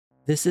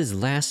This is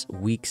last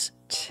week's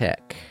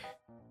tech,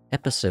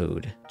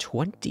 episode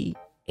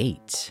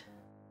 28,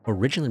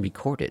 originally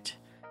recorded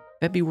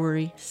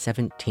February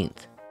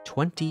 17th,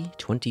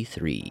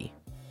 2023.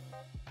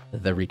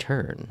 The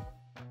Return.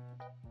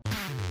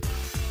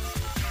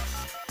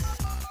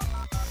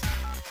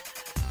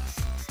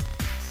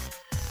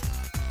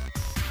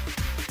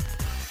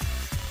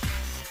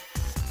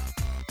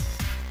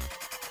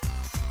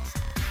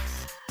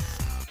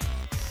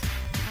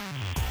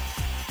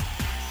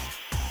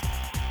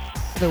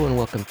 Hello and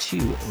welcome to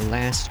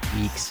last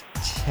week's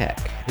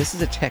tech. This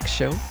is a tech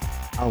show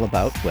all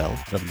about, well,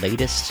 the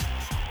latest,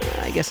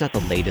 I guess not the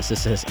latest,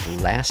 this is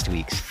last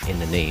week's in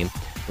the name,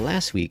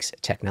 last week's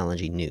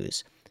technology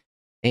news.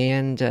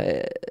 And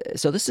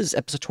so this is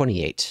episode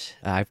 28.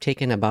 I've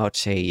taken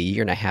about a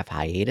year and a half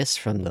hiatus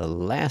from the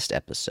last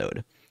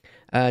episode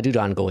due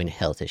to ongoing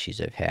health issues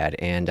I've had.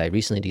 And I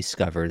recently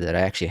discovered that I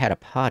actually had a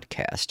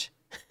podcast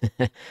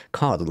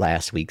called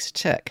Last Week's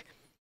Tech.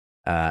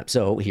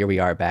 So here we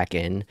are back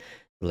in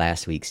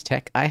last week's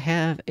tech. I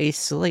have a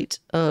slate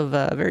of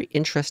very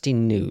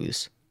interesting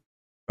news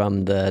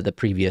from the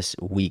previous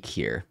week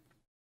here.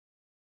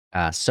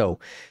 So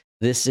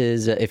this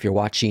is, if you're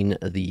watching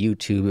the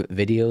YouTube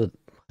video,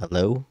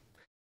 hello.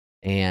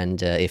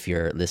 And if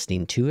you're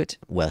listening to it,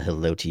 well,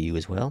 hello to you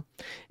as well.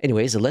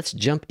 Anyways, let's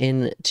jump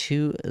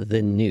into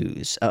the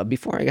news.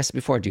 Before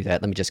I do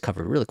that, let me just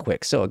cover real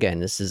quick. So again,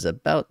 this is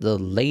about the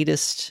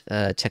latest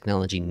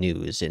technology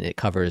news, and it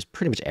covers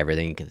pretty much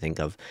everything you can think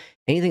of.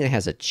 Anything that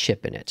has a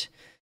chip in it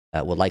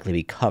will likely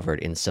be covered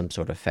in some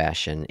sort of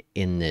fashion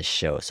in this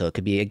show. So it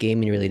could be a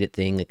gaming-related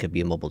thing. It could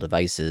be mobile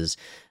devices,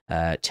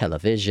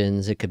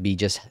 televisions. It could be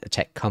just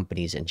tech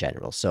companies in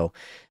general. So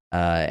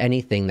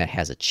anything that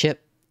has a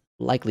chip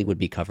likely would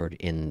be covered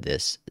in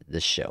this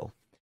show.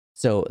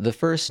 So the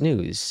first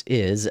news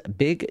is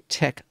big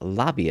tech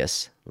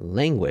lobbyists'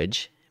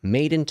 language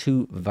made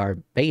into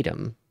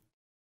verbatim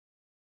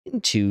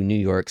into New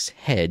York's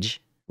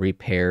hedge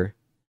repair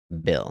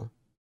bill.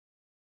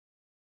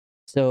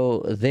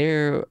 So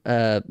there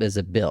is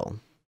a bill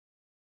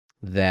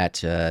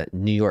that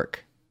New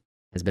York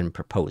has been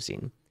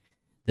proposing.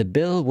 The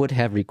bill would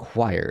have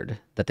required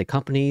that the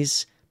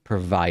companies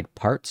provide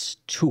parts,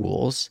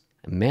 tools,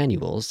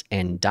 manuals,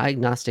 and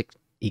diagnostic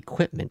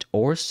equipment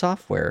or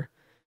software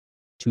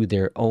to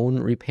their own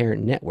repair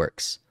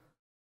networks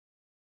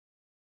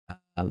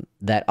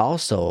that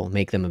also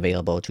make them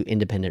available to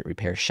independent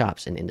repair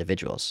shops and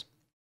individuals.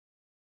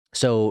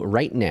 So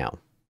right now,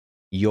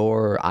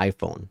 your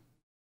iPhone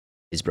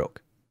is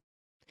broke.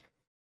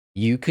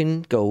 You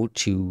can go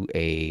to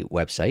a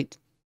website,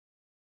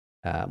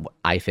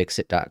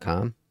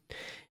 iFixit.com,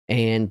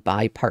 and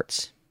buy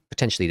parts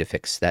potentially to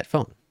fix that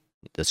phone,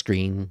 the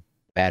screen,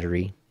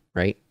 battery,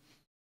 right?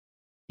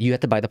 You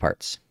have to buy the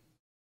parts.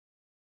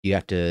 You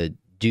have to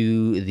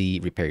do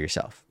the repair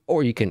yourself,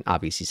 or you can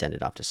obviously send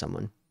it off to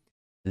someone.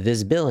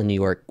 This bill in New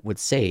York would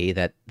say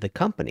that the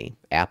company,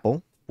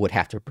 Apple, would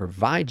have to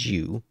provide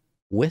you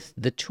with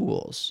the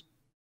tools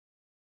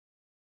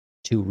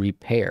to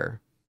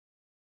repair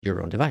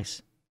your own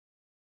device.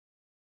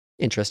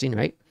 Interesting,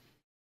 right?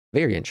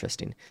 Very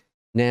interesting.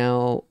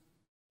 Now,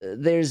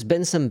 there's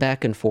been some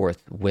back and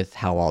forth with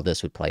how all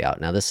this would play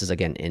out. Now, this is,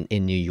 again,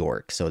 in New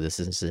York, so this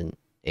isn't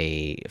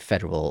a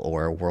federal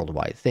or a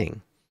worldwide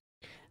thing.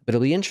 But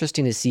it'll be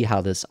interesting to see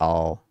how this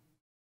all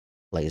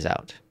plays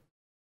out.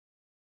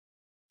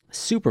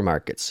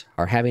 Supermarkets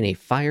are having a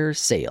fire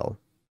sale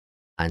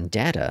on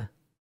data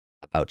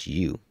about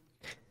you.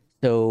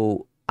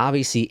 So,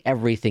 obviously,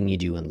 everything you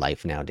do in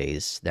life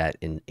nowadays that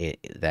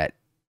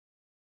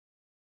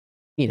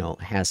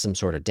has some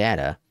sort of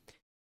data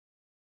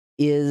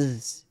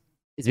is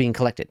being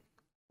collected,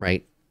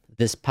 right?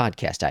 This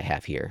podcast I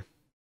have here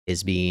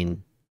is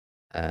being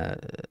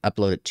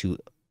uploaded to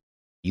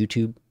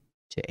YouTube,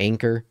 to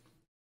Anchor.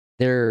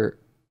 They're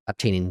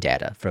obtaining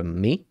data from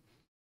me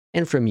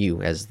and from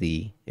you as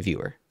the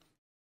viewer.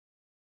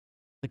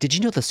 But did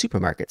you know the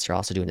supermarkets are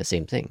also doing the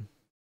same thing?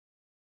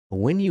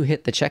 When you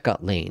hit the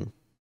checkout lane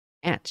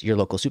at your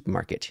local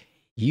supermarket,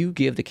 you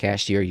give the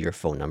cashier your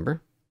phone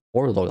number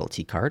or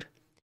loyalty card.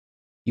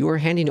 You are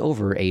handing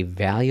over a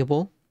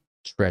valuable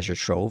treasure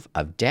trove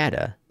of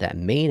data that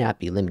may not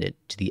be limited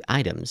to the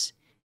items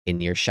in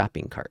your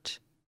shopping cart.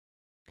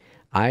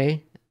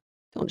 I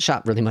don't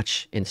shop really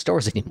much in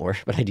stores anymore,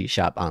 but I do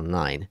shop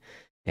online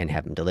and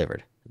have them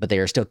delivered. But they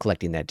are still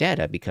collecting that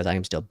data because I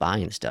am still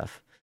buying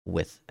stuff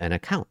with an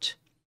account.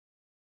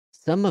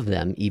 Some of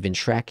them even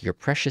track your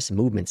precious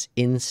movements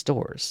in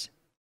stores.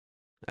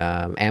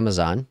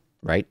 Amazon,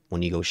 right?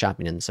 When you go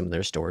shopping in some of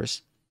their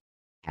stores,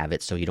 have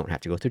it so you don't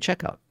have to go through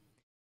checkout.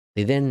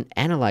 They then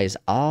analyze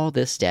all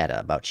this data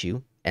about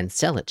you and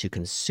sell it to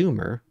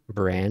consumer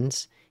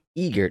brands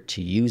eager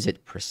to use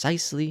it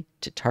precisely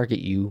to target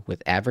you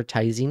with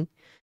advertising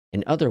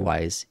and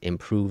otherwise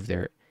improve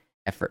their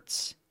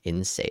efforts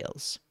in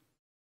sales.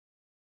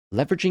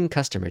 Leveraging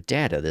customer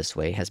data this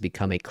way has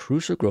become a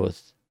crucial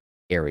growth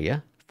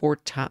area for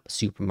top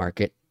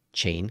supermarket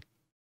chain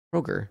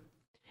Kroger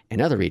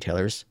and other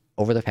retailers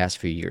over the past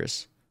few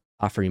years,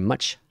 offering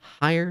much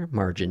higher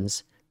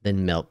margins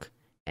than milk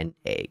and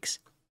eggs.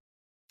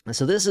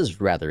 So this is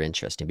rather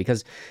interesting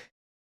because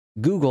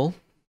Google,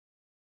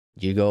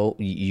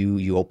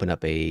 you open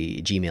up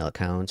a Gmail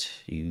account,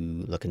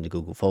 you look into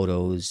Google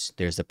Photos,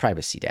 there's the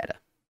privacy data,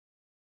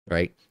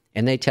 right?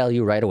 And they tell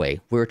you right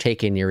away, we're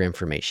taking your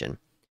information.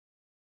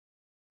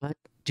 But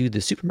do the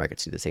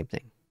supermarkets do the same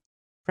thing?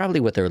 Probably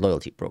with their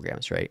loyalty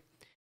programs, right?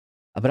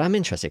 But I'm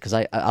interested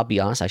because I'll be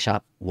honest, I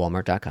shop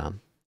Walmart.com.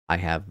 I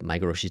have my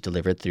groceries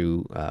delivered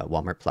through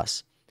Walmart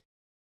Plus.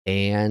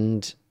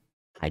 And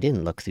I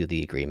didn't look through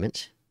the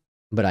agreement,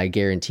 but I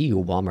guarantee you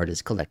Walmart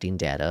is collecting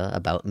data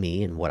about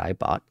me and what I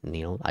bought.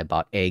 And, I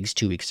bought eggs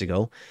 2 weeks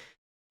ago.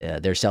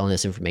 They're selling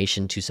this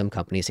information to some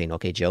company saying,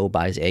 okay, Joe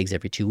buys eggs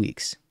every 2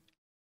 weeks,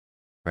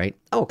 right?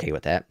 I'm okay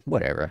with that.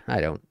 Whatever. I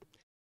don't,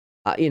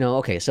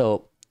 okay.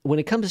 So when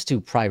it comes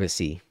to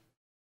privacy,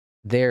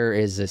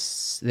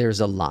 there's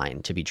a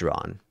line to be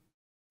drawn,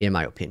 in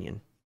my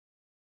opinion,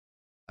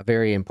 a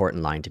very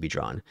important line to be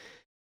drawn.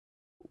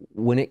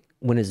 When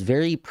it's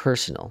very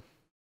personal,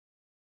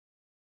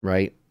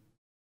 right?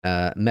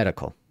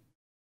 Medical.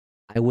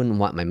 I wouldn't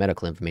want my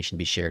medical information to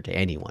be shared to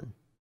anyone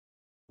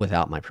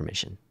without my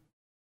permission,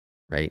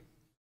 right?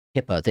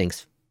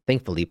 HIPAA,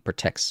 thankfully,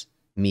 protects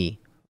me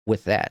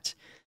with that.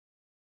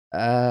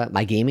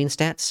 My gaming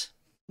stats,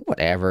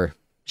 whatever.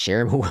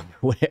 Share them.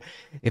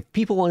 If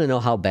people want to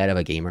know how bad of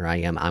a gamer I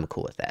am, I'm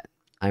cool with that.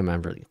 I'm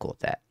really cool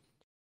with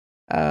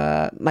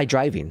that. My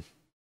driving.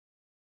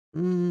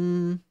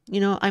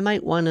 I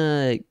might want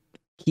to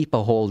keep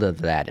a hold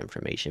of that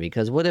information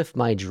because what if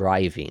my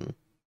driving,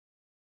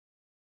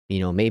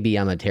 maybe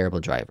I'm a terrible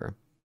driver.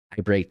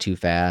 I brake too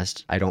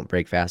fast. I don't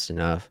brake fast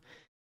enough.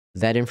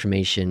 That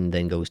information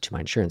then goes to my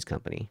insurance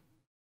company.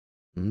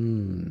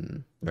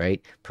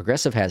 Right?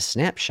 Progressive has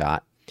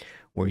Snapshot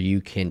where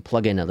you can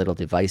plug in a little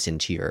device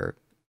into your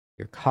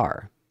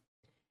car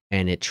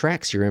and it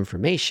tracks your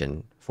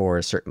information for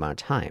a certain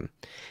amount of time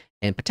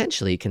and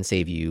potentially can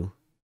save you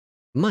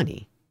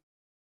money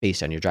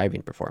based on your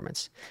driving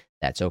performance.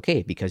 That's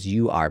okay because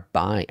you are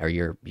buying or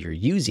you're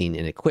using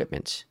an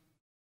equipment,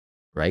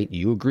 right?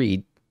 You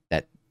agreed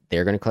that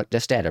they're going to collect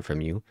this data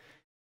from you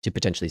to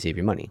potentially save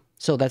you money.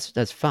 So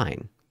that's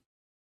fine.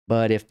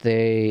 But if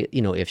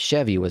if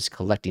Chevy was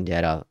collecting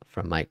data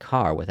from my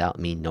car without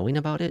me knowing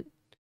about it,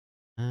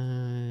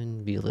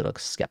 I'd be a little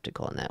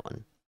skeptical on that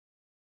one.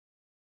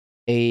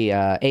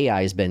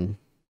 AI has been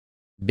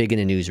big in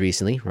the news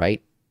recently,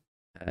 right?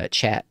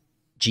 Chat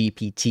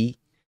GPT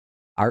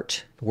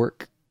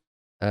artwork.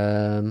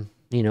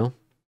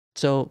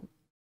 So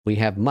we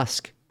have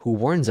Musk who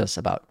warns us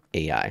about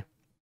AI.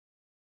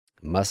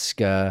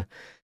 Musk, I'll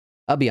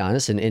be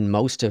honest, in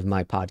most of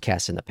my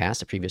podcasts in the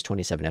past, the previous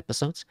 27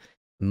 episodes,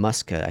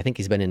 Musk, I think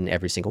he's been in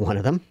every single one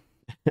of them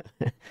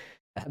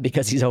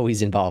because he's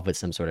always involved with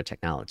some sort of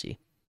technology.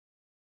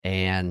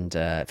 And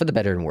for the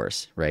better and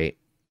worse, right?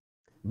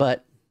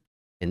 But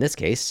in this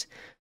case,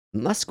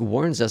 Musk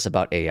warns us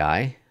about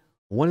AI.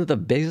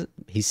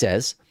 He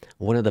says,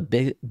 one of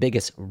the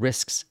biggest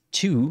risks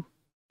to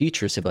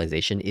future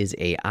civilization is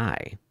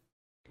AI.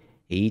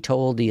 He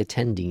told the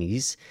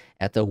attendees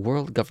at the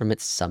World Government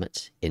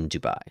Summit in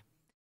Dubai.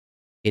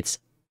 It's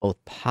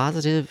both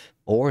positive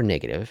or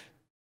negative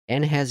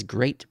and has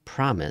great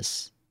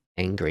promise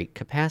and great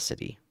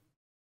capacity.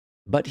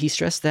 But he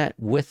stressed that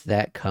with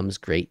that comes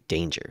great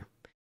danger.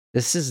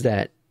 This is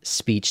that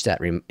speech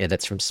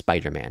that's from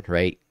Spider-Man,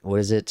 right? What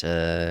is it?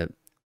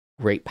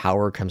 Great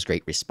power comes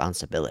great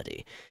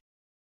responsibility.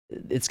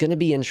 It's going to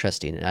be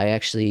interesting. I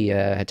actually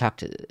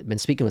been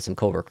speaking with some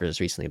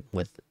coworkers recently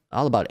with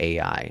all about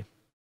AI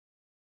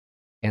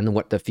and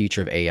what the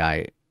future of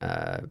AI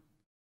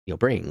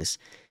brings.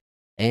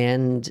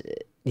 And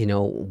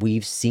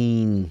we've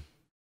seen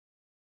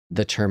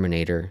the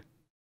Terminator,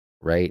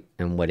 right?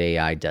 And what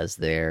AI does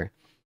there.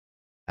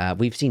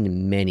 We've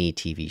seen many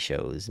TV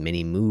shows,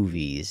 many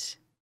movies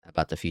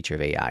about the future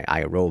of AI,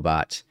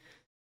 iRobot.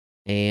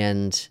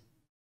 And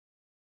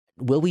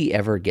will we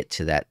ever get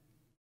to that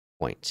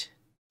point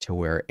to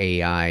where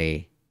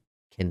AI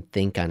can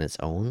think on its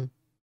own?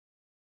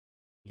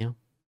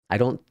 I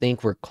don't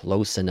think we're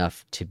close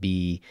enough to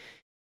be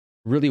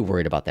really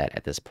worried about that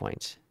at this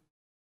point.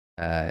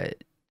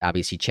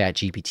 Obviously,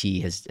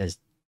 ChatGPT has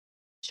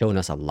shown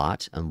us a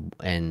lot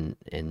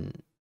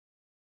and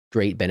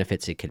great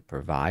benefits it could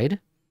provide.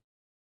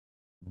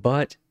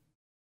 But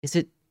is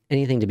it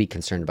anything to be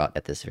concerned about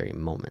at this very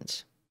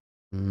moment?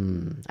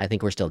 I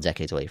think we're still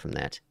decades away from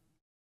that.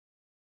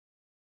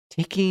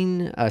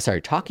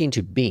 Talking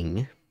to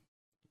Bing.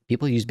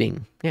 People use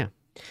Bing. Yeah.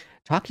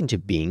 Talking to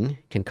Bing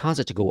can cause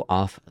it to go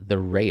off the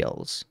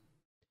rails.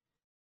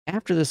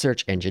 After the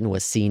search engine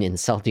was seen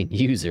insulting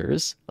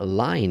users,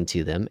 lying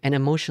to them, and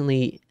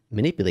emotionally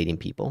manipulating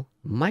people,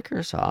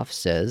 Microsoft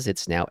says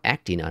it's now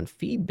acting on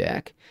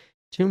feedback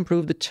to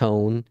improve the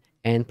tone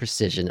and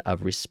precision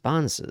of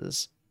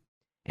responses,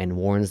 and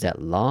warns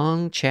that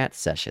long chat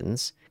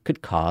sessions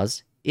could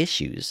cause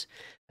issues.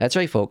 That's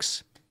right,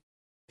 folks.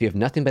 If you have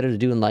nothing better to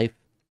do in life,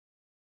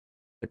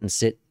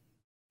 sit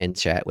and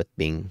chat with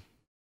Bing.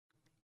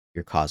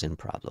 you're causing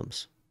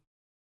problems.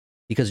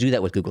 Because do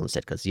that with Google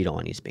instead, because you don't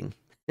want to use Bing.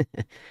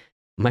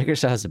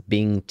 Microsoft's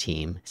Bing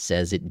team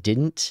says it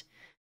didn't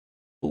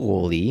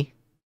fully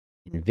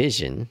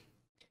envision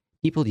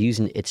people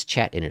using its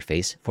chat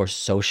interface for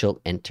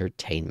social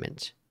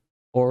entertainment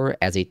or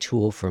as a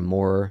tool for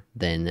more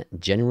than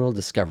general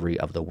discovery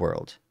of the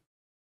world.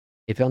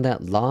 It found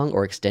that long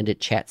or extended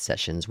chat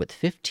sessions with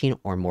 15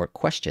 or more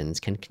questions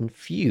can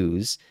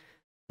confuse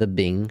the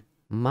Bing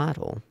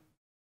model.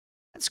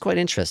 That's quite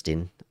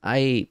interesting.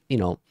 I'm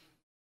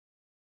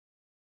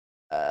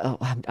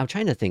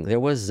trying to think.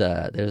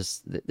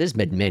 There's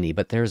been many,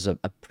 but there's a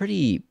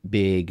pretty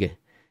big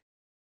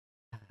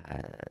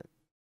uh,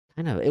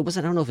 kind of. It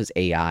wasn't. I don't know if it's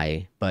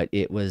AI, but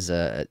it was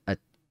a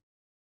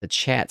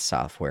chat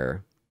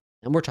software,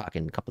 and we're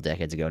talking a couple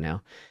decades ago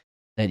now.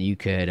 That you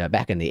could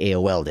back in the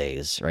AOL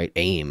days, right?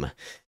 AIM,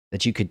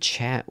 that you could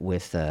chat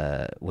with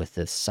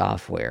this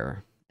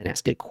software and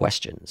ask it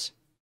questions.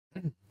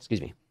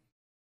 Excuse me,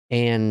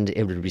 and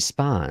it would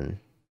respond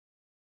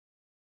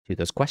to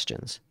those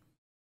questions.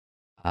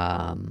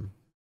 Um,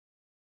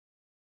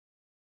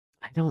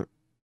 I don't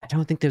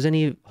think there's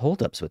any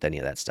holdups with any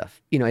of that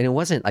stuff. And it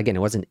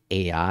wasn't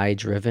AI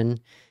driven.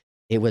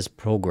 It was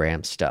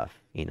program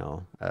stuff.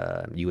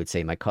 You would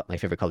say my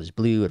favorite color is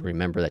blue, and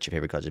remember that your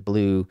favorite color is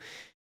blue.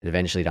 And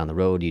eventually down the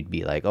road, you'd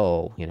be like,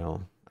 oh,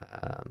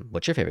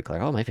 what's your favorite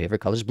color? Oh, my favorite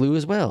color is blue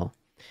as well.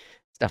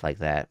 Stuff like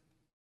that.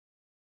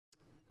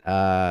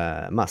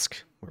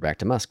 Musk. We're back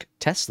to Musk.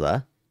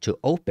 Tesla to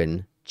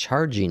open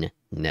charging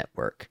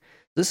network.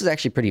 This is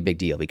actually a pretty big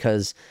deal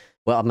because,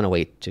 well, I'm going to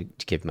wait to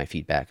give my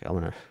feedback. I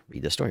want to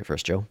read the story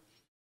first, Joe.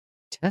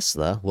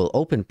 Tesla will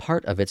open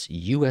part of its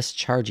U.S.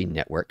 charging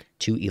network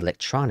to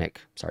electric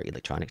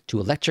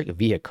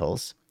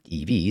vehicles,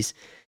 EVs,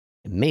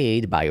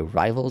 made by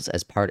rivals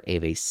as part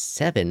of a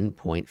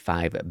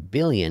 $7.5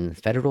 billion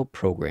federal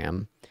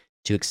program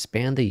to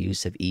expand the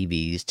use of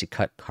EVs to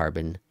cut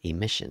carbon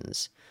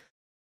emissions.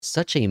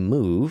 Such a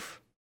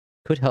move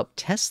could help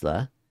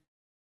Tesla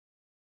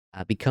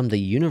become the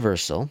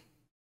universal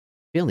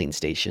filling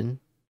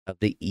station of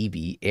the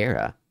EV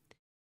era.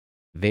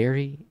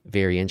 Very,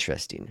 very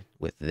interesting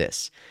with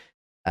this.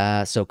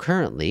 So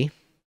currently,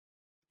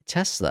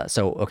 Tesla.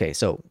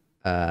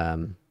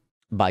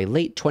 By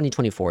late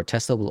 2024,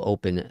 Tesla will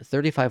open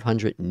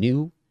 3,500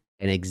 new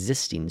and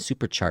existing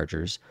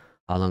superchargers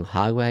along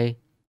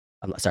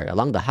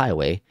the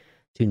highway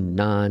to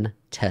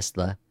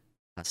non-Tesla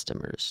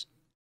customers.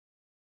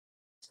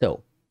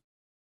 So,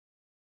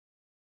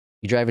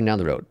 you're driving down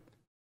the road.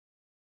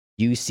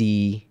 You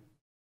see,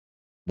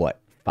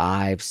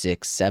 5,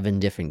 6, 7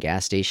 different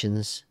gas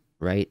stations,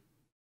 right?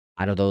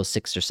 Out of those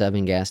 6 or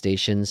 7 gas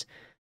stations,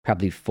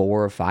 probably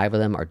 4 or 5 of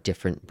them are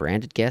different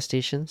branded gas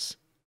stations.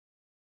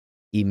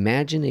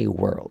 Imagine a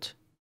world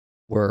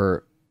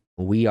where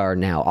we are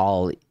now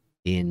all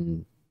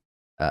in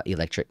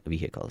electric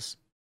vehicles,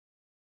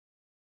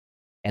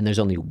 and there's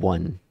only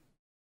one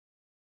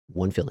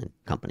filling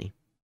company,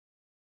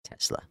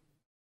 Tesla,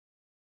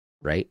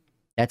 right?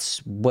 That's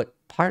what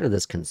part of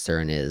this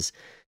concern is.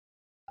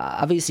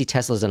 Obviously,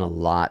 Tesla's done a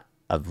lot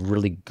of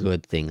really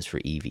good things for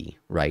EV,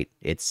 right?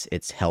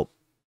 It's helped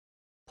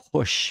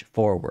push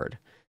forward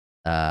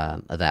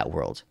that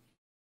world.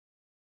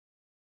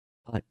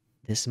 But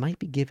this might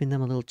be giving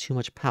them a little too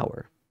much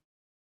power.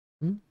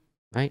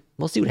 Right?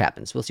 We'll see what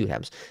happens.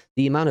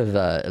 The amount of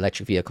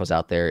electric vehicles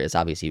out there is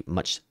obviously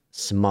much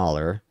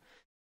smaller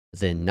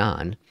than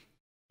non.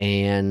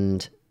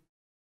 And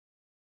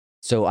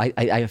so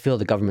I feel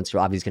the government's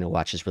obviously going to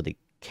watch this really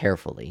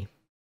carefully,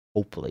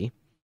 hopefully.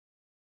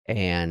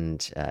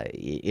 And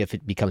if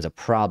it becomes a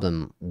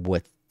problem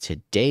with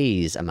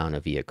today's amount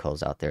of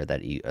vehicles out there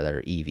that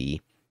are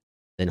EV,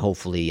 then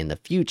hopefully in the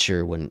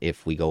future,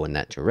 if we go in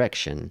that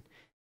direction,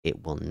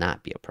 it will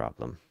not be a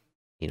problem.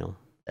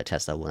 That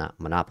Tesla will not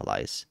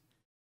monopolize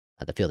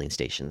the filling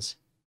stations.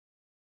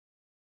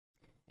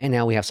 And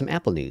now we have some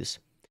Apple news.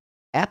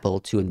 Apple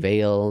to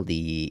unveil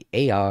the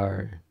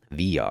AR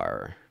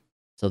VR.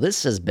 So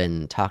this has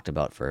been talked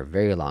about for a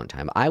very long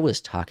time. I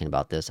was talking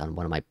about this on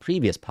one of my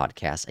previous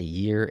podcasts a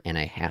year and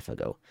a half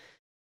ago.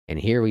 And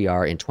here we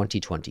are in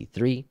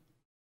 2023,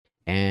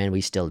 and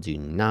we still do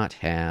not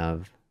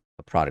have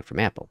a product from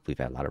Apple. We've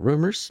had a lot of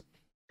rumors,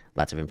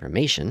 lots of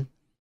information,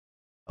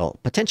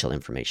 potential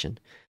information,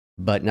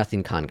 but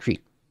nothing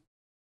concrete.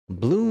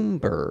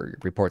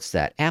 Bloomberg reports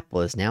that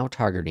Apple is now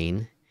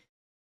targeting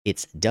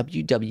its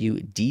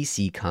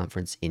WWDC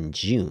conference in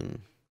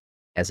June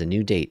as a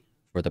new date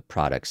for the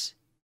product's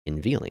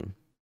unveiling.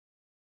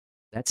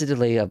 That's a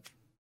delay of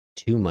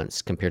 2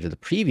 months compared to the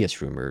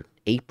previous rumored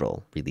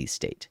April release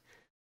date.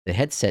 The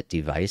headset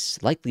device,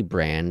 likely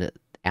brand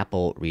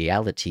Apple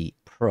Reality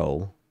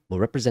Pro, will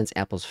represent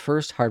Apple's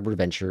first hardware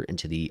venture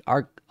into the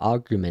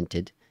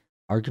augmented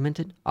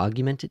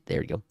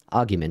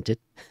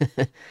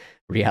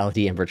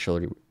reality and virtual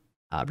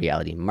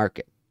reality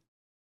market.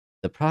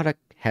 The product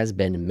has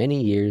been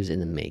many years in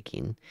the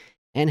making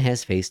and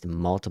has faced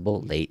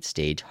multiple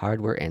late-stage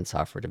hardware and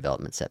software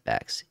development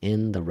setbacks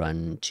in the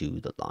run to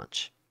the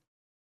launch.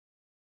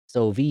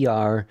 So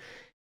VR,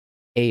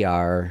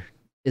 AR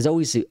is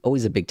always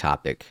a big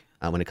topic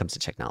when it comes to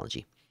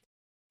technology.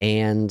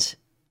 And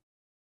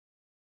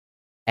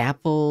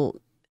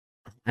Apple,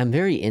 I'm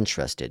very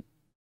interested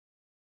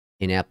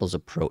in Apple's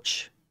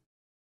approach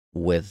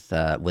with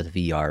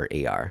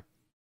VR, AR.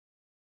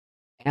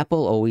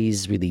 Apple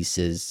always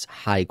releases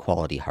high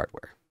quality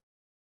hardware.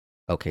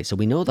 Okay, so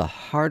we know the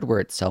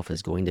hardware itself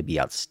is going to be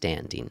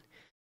outstanding.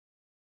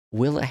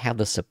 Will it have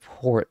the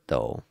support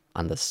though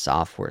on the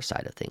software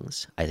side of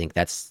things? I think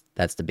that's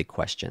the big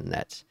question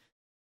that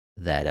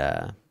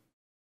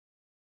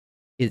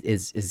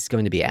is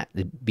going to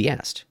be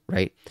asked,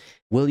 right?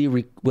 Will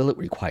it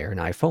require an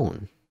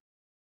iPhone?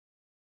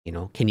 You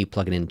know, can you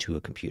plug it into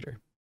a computer?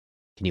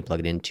 Can you plug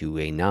it into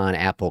a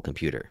non-Apple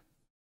computer?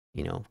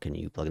 You know, can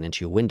you plug it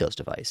into your Windows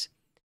device?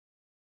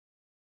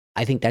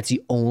 I think that's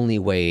the only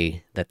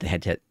way that the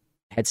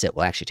headset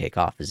will actually take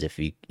off is if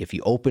you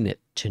open it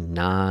to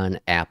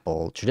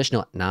non-Apple,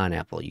 traditional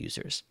non-Apple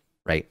users,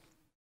 right?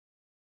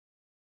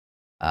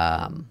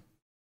 Um,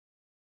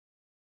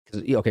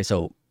 okay,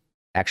 so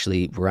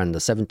actually we're on the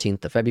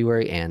 17th of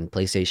February and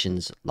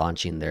PlayStation's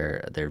launching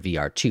their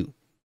VR2,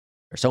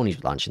 or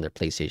Sony's launching their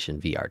PlayStation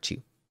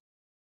VR2.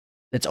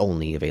 It's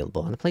only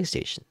available on the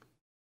PlayStation,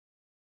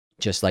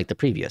 just like the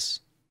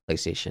previous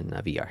PlayStation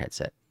VR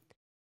headset.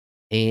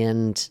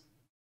 And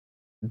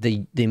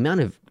the amount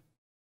of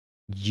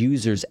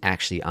users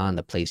actually on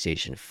the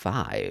PlayStation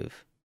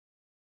 5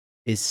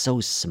 is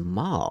so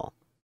small.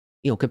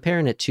 You know,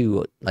 comparing it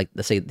to, like,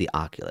 let's say the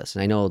Oculus,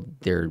 and I know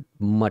they're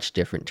much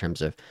different in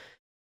terms of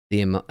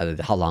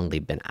how long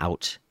they've been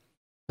out,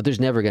 but there's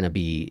never going to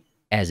be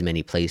as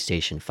many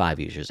PlayStation 5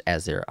 users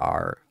as there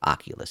are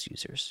Oculus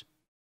users.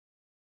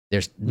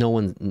 There's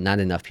not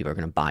enough people are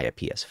going to buy a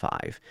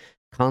PS5.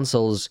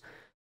 Consoles,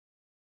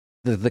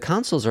 the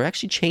consoles are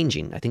actually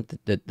changing. I think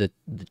the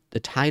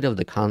tide of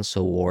the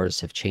console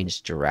wars have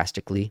changed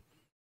drastically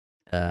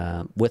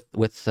with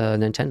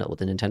Nintendo, with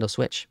the Nintendo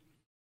Switch.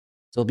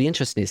 So it'll be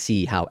interesting to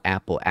see how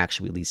Apple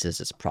actually releases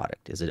this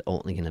product. Is it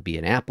only going to be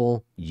an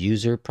Apple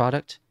user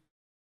product,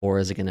 or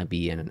is it going to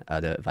be a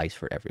device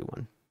for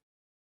everyone?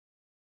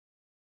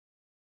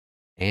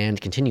 And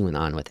continuing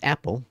on with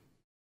Apple,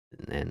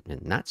 and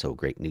not so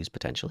great news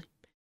potentially,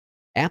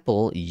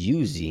 Apple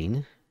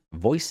using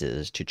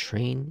voices to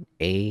train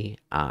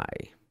AI.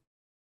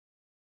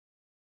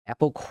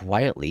 Apple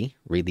quietly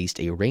released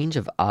a range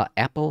of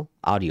Apple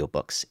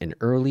audiobooks in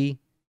early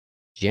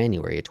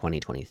January of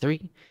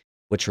 2023,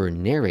 which were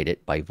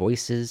narrated by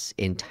voices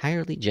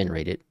entirely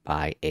generated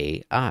by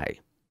AI.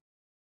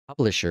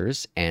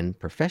 Publishers and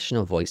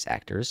professional voice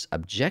actors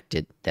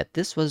objected that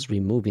this was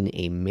removing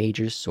a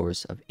major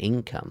source of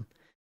income,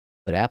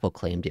 but Apple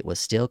claimed it was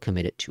still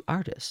committed to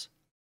artists.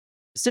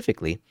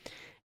 Specifically,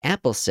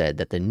 Apple said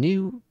that the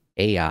new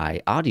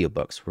AI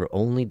audiobooks were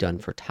only done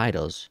for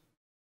titles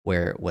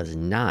where it was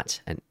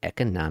not an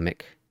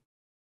economic,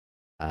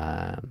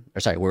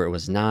 where it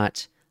was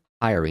not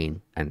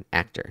hiring an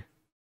actor.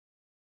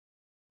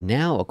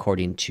 Now,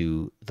 according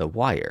to The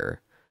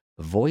Wire,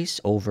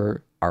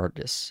 voice-over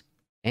artists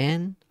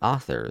and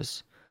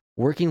authors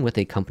working with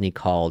a company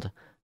called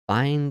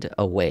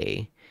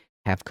Findaway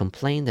have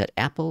complained that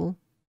Apple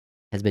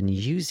has been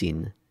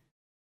using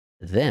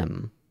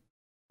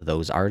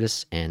those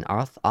artists and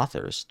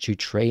authors, to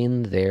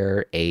train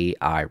their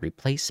AI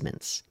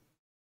replacements.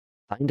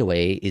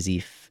 Findaway is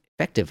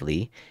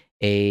effectively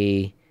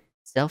a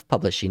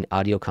self-publishing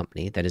audio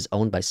company that is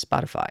owned by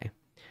Spotify,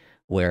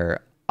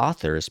 where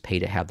authors pay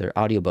to have their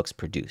audiobooks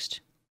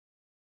produced.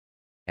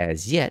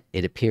 As yet,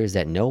 it appears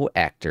that no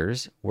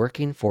actors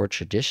working for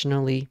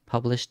traditionally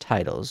published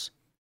titles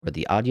where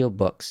the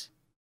audiobooks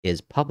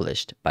is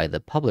published by the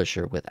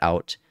publisher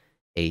without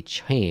a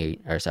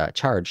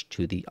charge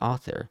to the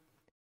author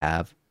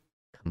have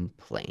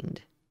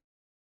complained.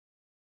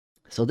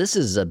 So this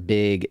is a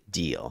big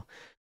deal.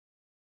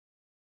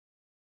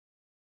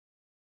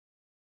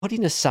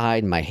 Putting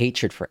aside my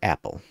hatred for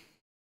Apple,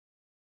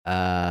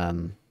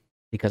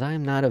 because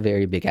I'm not a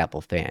very big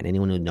Apple fan.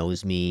 Anyone who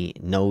knows me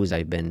knows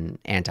I've been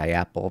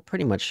anti-Apple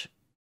pretty much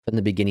from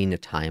the beginning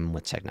of time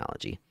with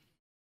technology.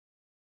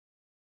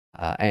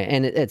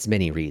 And it's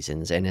many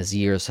reasons. And as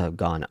years have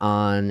gone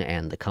on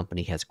and the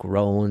company has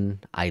grown,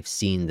 I've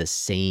seen the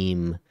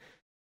same,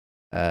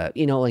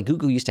 like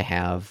Google used to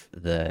have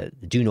the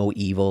do no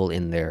evil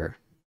in their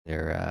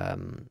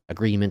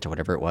agreement or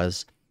whatever it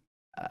was.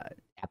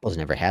 Apple's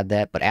never had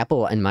that, but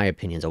Apple, in my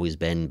opinion, has always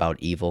been about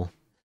evil.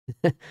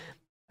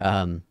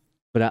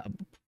 But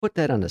put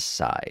that on the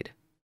side.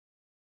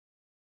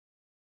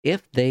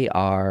 If they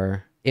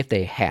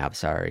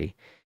have,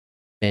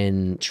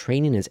 been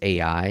training as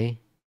AI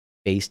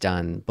based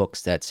on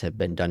books that have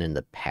been done in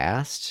the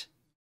past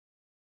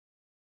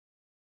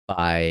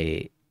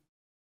by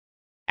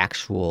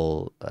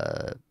actual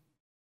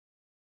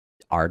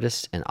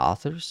artists and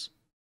authors,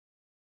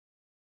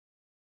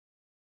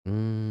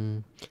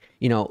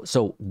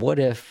 so what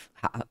if,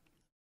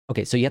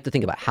 okay, so you have to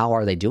think about how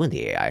are they doing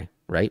the AI,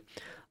 right?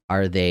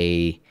 Are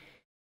they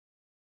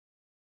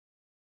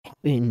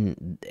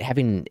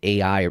having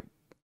AI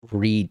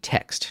read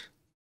text,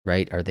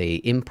 right? Are they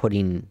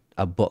inputting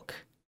a book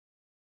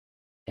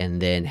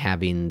and then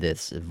having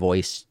this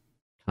voice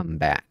come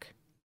back?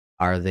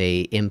 Are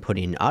they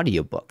inputting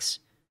audiobooks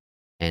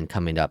and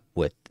coming up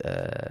with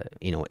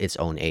its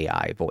own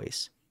AI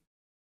voice?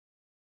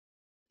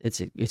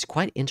 It's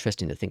quite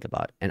interesting to think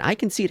about, and I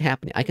can see it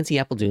happening. I can see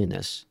Apple doing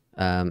this.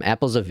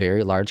 Apple's a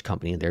very large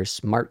company. They're a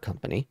smart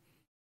company,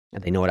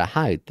 and they know how to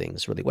hide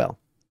things really well.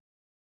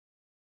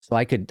 So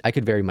I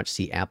could very much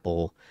see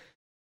Apple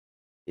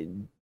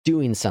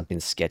doing something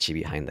sketchy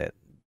behind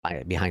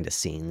the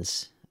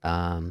scenes.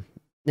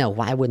 Now,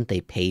 why wouldn't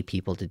they pay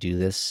people to do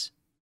this?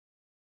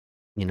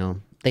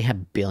 They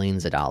have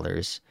billions of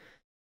dollars.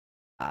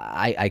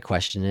 I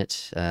question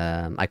it.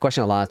 I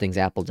question a lot of things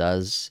Apple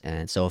does,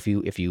 and so if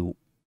you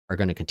are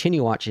going to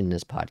continue watching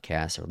this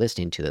podcast or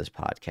listening to this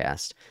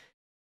podcast,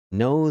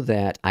 know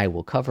that I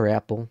will cover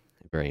Apple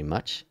very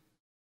much,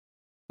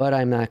 but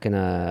I'm not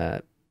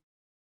gonna.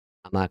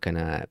 How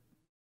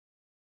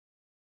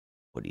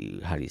do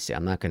you say?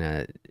 I'm not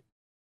gonna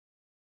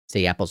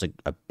say Apple's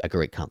a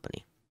great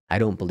company. I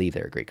don't believe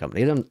they're a great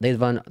company.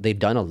 They've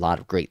done a lot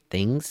of great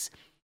things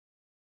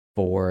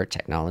for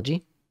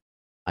technology.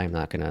 I'm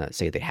not gonna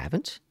say they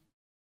haven't.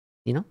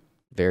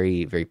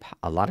 Very, very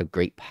a lot of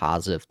great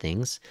positive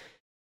things,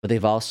 but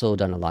they've also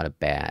done a lot of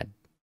bad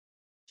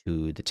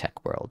to the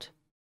tech world.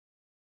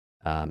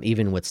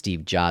 Even with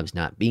Steve Jobs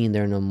not being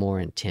there no more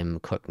and Tim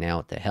Cook now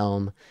at the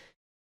helm,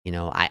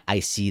 I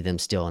see them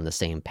still on the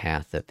same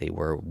path that they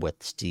were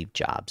with Steve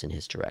Jobs in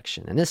his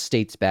direction. And this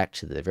dates back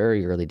to the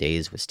very early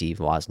days with Steve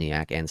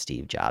Wozniak and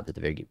Steve Jobs at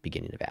the very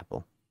beginning of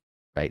Apple,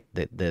 right?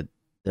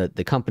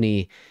 The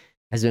company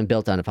has been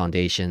built on a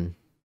foundation,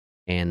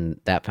 and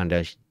that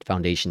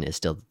foundation is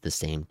still the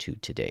same to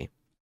today,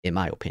 in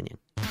my opinion.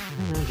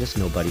 I'm just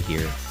nobody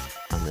here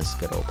on this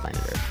good old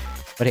planet Earth.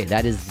 But hey,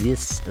 that is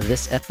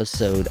this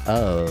episode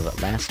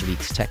of Last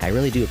Week's Tech. I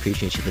really do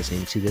appreciate you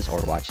listening to this or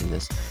watching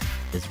this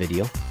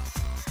video.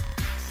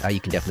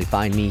 You can definitely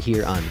find me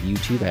here on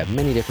YouTube. I have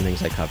many different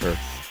things I cover,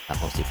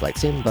 not mostly Flight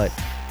Sim, but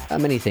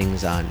many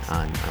things on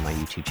my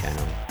YouTube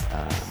channel.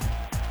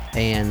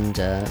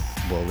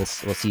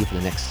 We'll see you for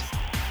the next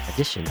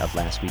edition of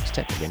Last Week's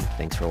Tech. Again,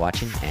 thanks for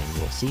watching, and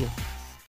we'll see you.